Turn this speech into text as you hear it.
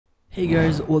Hey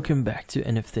guys, welcome back to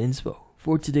NFT Inspo.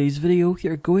 For today's video, we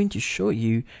are going to show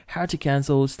you how to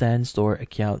cancel Stan Store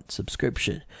account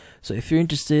subscription. So if you're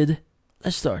interested,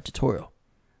 let's start tutorial.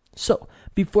 So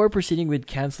before proceeding with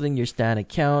canceling your Stan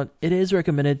account, it is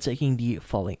recommended taking the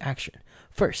following action.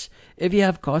 First, if you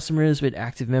have customers with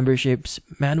active memberships,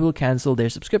 manually cancel their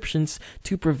subscriptions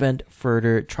to prevent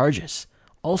further charges.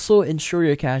 Also, ensure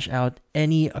you cash out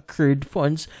any accrued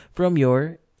funds from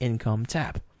your income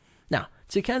tab. Now,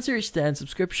 to cancel your Stan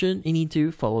subscription, you need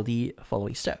to follow the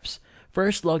following steps.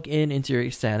 First, log in into your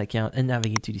Stan account and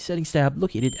navigate to the Settings tab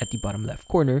located at the bottom left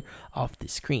corner of the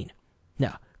screen.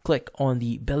 Now, click on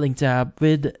the Billing tab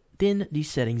within the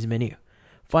Settings menu.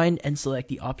 Find and select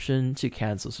the option to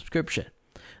cancel subscription.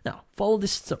 Now, follow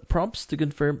the prompts to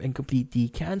confirm and complete the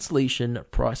cancellation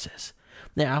process.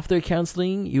 Now, after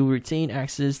canceling, you'll retain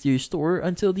access to your store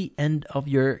until the end of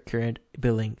your current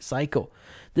billing cycle.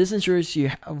 This ensures you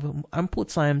have ample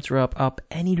time to wrap up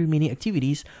any remaining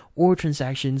activities or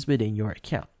transactions within your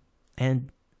account. And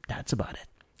that's about it.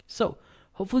 So,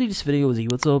 hopefully this video was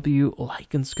able to help you.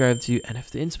 Like and subscribe to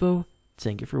NFT Inspo.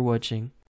 Thank you for watching.